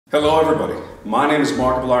Hello everybody, my name is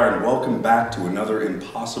Markiplier and welcome back to another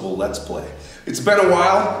impossible Let's Play. It's been a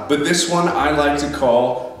while, but this one I like to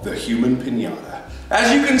call the Human Piñata.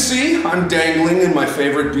 As you can see, I'm dangling in my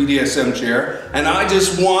favorite BDSM chair, and I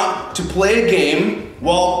just want to play a game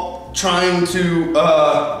while trying to,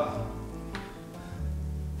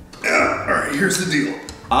 Alright, here's the deal.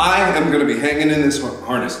 I am gonna be hanging in this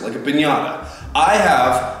harness like a piñata. I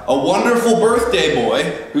have a wonderful birthday boy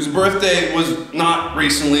whose birthday was not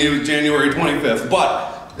recently, it was January 25th,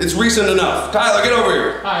 but it's recent enough. Tyler, get over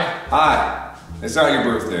here. Hi. Hi. It's not your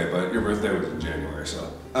birthday, but your birthday was in January,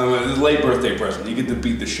 so. It's a late birthday present. You get to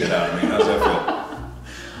beat the shit out of me. How's that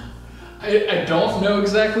feel? I don't know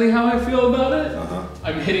exactly how I feel about it.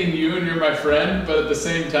 I'm hitting you and you're my friend, but at the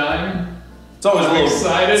same time, it's always a little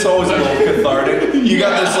excited. It's always a little cathartic. You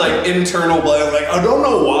got this like internal like, I don't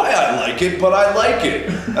know why I like it, but I like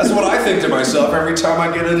it. That's what I think to myself every time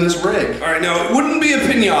I get in this rig. All right, now it wouldn't be a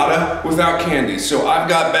piñata without candy, so I've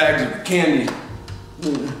got bags of candy.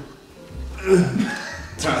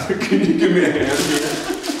 Tyler, can you give me a hand here?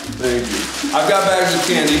 Thank you. I've got bags of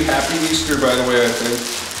candy. Happy Easter, by the way, I think.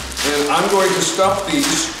 And I'm going to stuff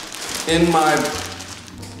these in my...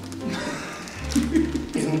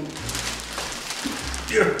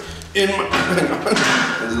 hang on,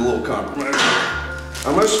 there's a little compromise.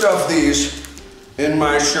 I'm gonna stuff these in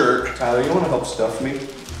my shirt. Tyler, you wanna help stuff me?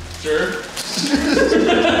 Sure.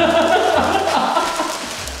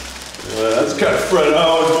 That's kind of friend I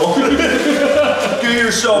always wanted. Get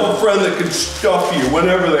yourself a friend that can stuff you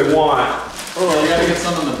whenever they want. Oh, you gotta get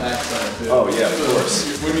some on the backside too. Oh yeah, of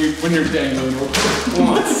course. When you're dangling.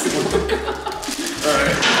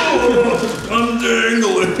 Alright. Oh, I'm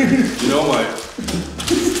dangling. You know my...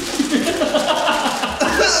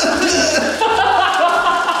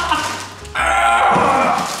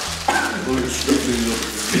 Let me stuff these over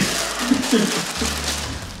here.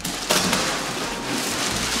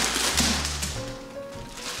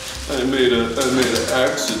 I made an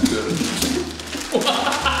accident.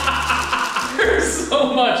 There's so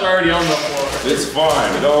much already on the floor. It's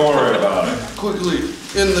fine, don't worry about it. Quickly,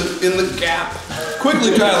 in the gap.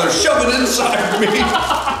 Quickly, Tyler, shove it inside me.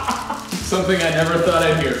 Something I never thought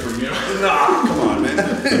I'd hear from you. Nah, come on, man.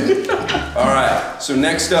 Alright, so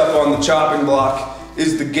next up on the chopping block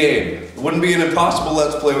is the game. It wouldn't be an impossible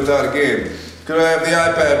Let's Play without a game. Could I have the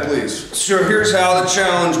iPad, please? So here's how the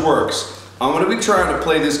challenge works. I'm gonna be trying to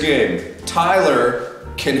play this game. Tyler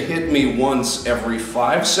can hit me once every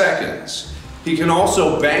 5 seconds. He can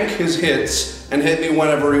also bank his hits and hit me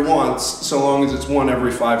whenever he wants, so long as it's one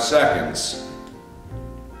every 5 seconds.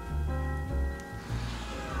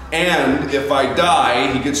 And if I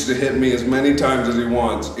die, he gets to hit me as many times as he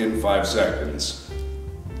wants in 5 seconds.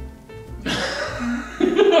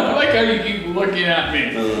 I like how you keep looking at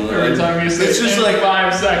me every time you say it's just like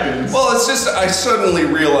 5 seconds. Well, it's just, I suddenly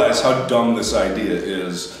realize how dumb this idea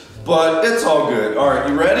is. But it's all good. All right,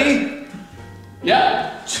 you ready?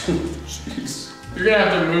 Yeah. Jeez. You're gonna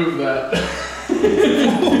have to move that.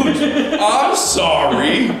 I'm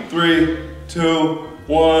sorry. 3, 2,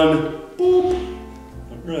 1. Boop.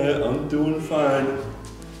 Alright, I'm doing fine.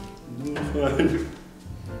 I'm doing fine.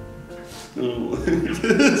 Oh, look at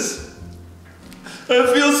this. I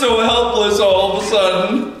feel so helpless all of a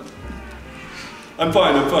sudden. I'm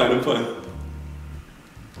fine, I'm fine, I'm fine.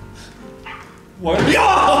 Why are you?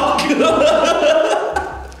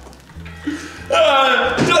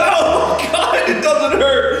 Oh God, it doesn't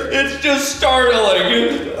hurt. It's just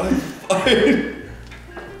startling. I'm fine.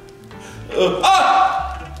 Oh God!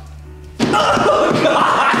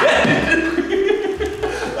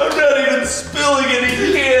 I'm not even spilling any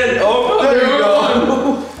candy. Oh, there you go.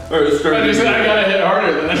 All right, I just said I gotta hit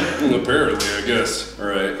harder then. Apparently, I guess. All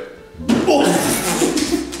right.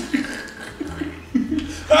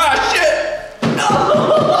 Ah, shit! Oh,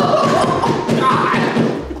 God!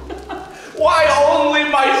 Why only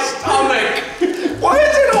my stomach? Why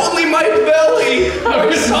is it only my belly?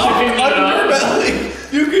 My soft underbelly.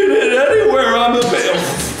 You can hit anywhere on the belly.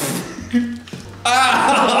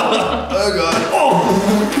 Ah! Oh God! Oh!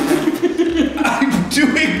 I'm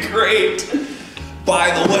doing great. By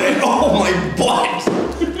the way, oh my butt!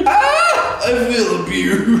 Ah! I feel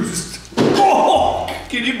abused. Oh!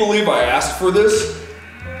 Can you believe I asked for this?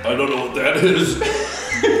 I don't know what that is.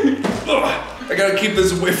 Oh, I gotta keep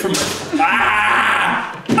this away from me.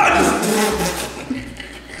 Ah!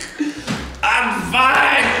 I'm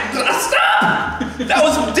fine. Stop! That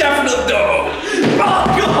was definitely no. Oh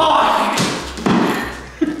God!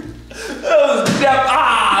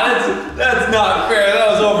 That's not fair. That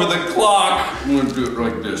was over the clock. I'm gonna do it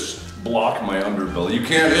like this. Block my underbelly. You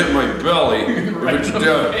can't hit my belly. Right if it's in the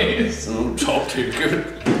down. face. I'll take it.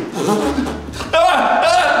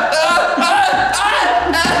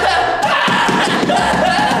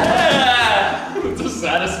 It's a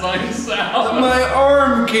satisfying sound. My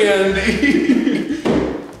arm candy.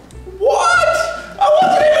 What? I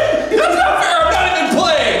wasn't even. That's not fair. I'm not even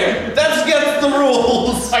playing. That's against the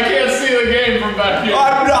rules. I can't see the game from back here.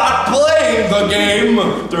 I'm not playing the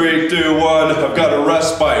game. 3, 2, 1. I've got a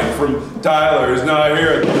respite from Tyler. He's not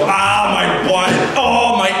here. Ah, my butt.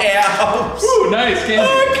 Oh, my abs. Ooh, nice candy.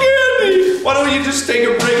 Oh, candy. Why don't you just take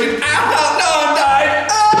a break and ow, no, I'm dying.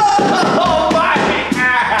 Oh, my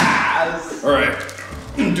ass. All right,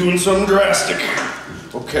 I'm doing something drastic.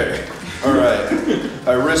 Okay, all right.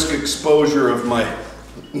 I risk exposure of my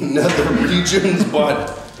nether regions,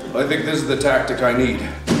 but I think this is the tactic I need.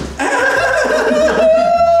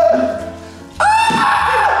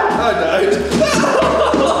 I died.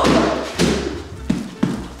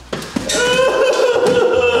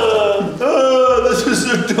 This is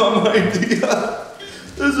a dumb idea.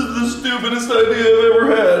 This is the stupidest idea I've ever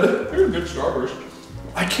had. You're a good starburst.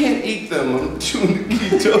 I can't eat them. I'm doing the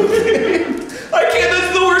keto thing. I can't.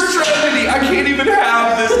 That's the worst tragedy. I can't even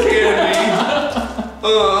have this candy.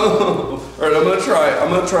 All right, I'm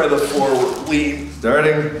gonna try the forward lean.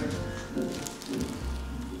 Starting.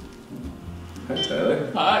 Hi,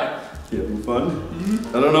 Tyler. Hi. You having fun?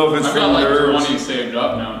 I don't know if it's I've from got like nerves. 20 saved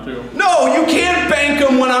up now too. No, you can't bank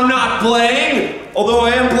them when I'm not playing. Although I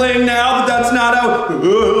am playing now, but that's not how.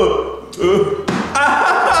 Okay.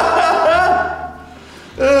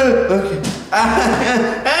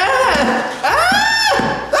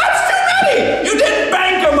 That's too many. You didn't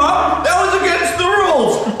bank them up. That was against the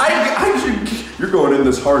rules. You're going in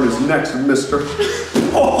this hard as next, mister.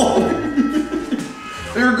 Oh.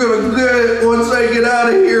 You're gonna get once I get out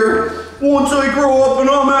of here. Once I grow up and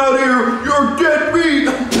I'm out here, you're dead meat.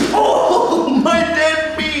 Oh, my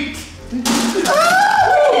dead meat.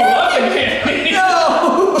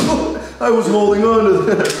 No, I was holding on to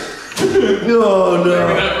that. No. Maybe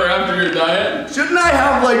that for after your diet? Shouldn't I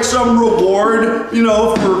have like some reward, you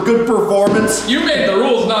know, for good performance? You made the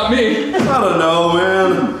rules, not me. I don't know,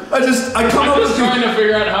 man. I'm just trying to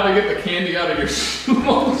figure out how to get the candy out of your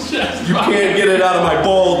small chest. You can't get it out of my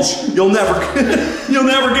bulge. You'll never get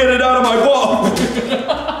it out of my bulge.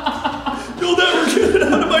 You'll never get it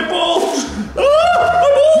out of my bulge. Ah,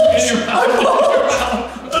 my bulge! My bulge!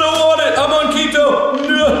 I don't want it. I'm on keto.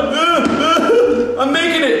 I'm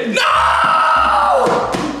making it. No!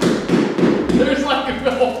 There's like a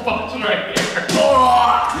little bunch right here.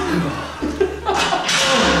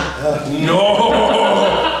 No!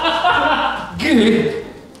 Two.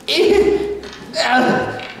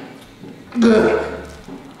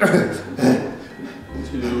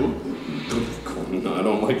 No, I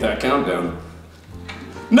don't like that countdown.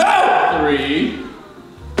 No! 3.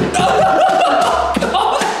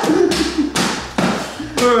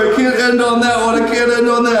 I can't end on that one. I can't end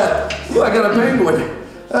on that. Oh, I got a penguin.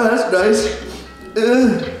 Oh, that's nice.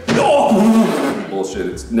 Oh! Bullshit,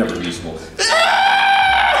 it's never useful.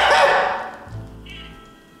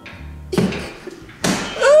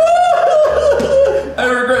 I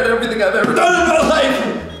regret everything I've ever done in my life.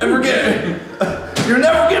 I forget. You're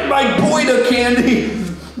never getting my goita candy.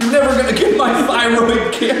 You're never gonna get my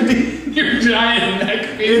thyroid candy. Your giant neck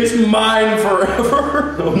feet. It's mine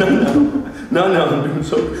forever. Oh, no, I'm doing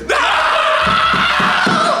so good. No!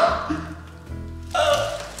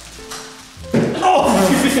 Oh!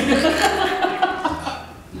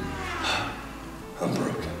 I'm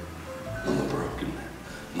broken. I'm a broken man.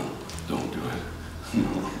 No, don't do it. No,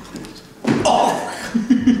 please. Oh!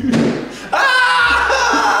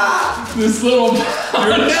 Ah! This little...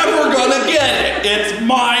 You're never gonna get it. It's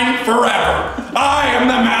mine forever. I am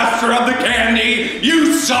the master of the candy.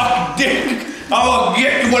 You suck dick. I'll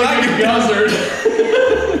get what I can. Guzzard.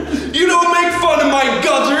 You don't make fun of my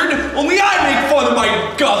guzzard. Only I make fun of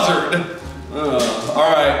my guzzard. All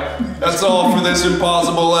right. That's all for this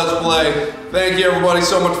impossible Let's Play. Thank you everybody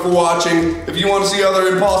so much for watching. If you want to see other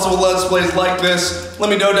impossible Let's Plays like this, let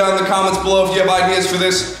me know down in the comments below. If you have ideas for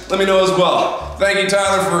this, let me know as well. Thank you,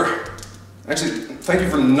 Tyler, for... Actually, thank you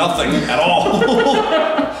for nothing at all.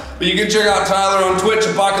 But you can check out Tyler on Twitch,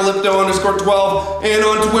 Apocalypto_12, and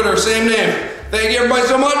on Twitter, same name. Thank you everybody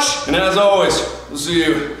so much, and as always, we'll see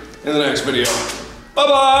you in the next video.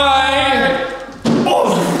 Bye-bye!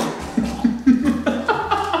 Oh.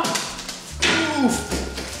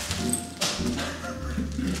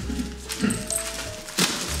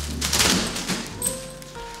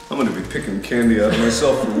 I'm gonna be picking candy out of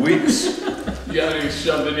myself for weeks. You got any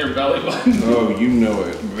shoved in your belly button? Oh, you know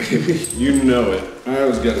it, baby. You know it. I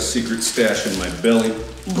always got a secret stash in my belly.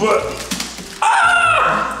 But...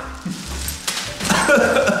 Ah!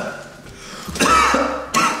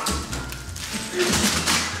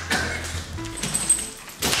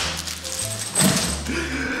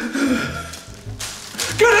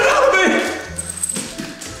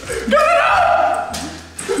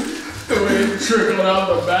 Trickling out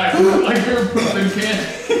the back like you're pooping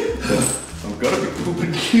candy. I'm gonna be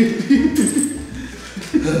pooping candy.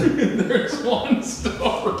 There's one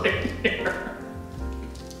still right here.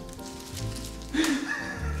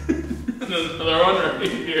 And another one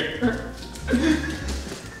right here.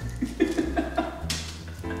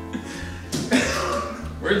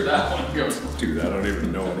 Where'd that one go? Dude, I don't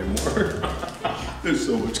even know anymore. There's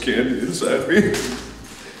so much candy inside me.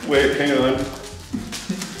 Wait, hang on.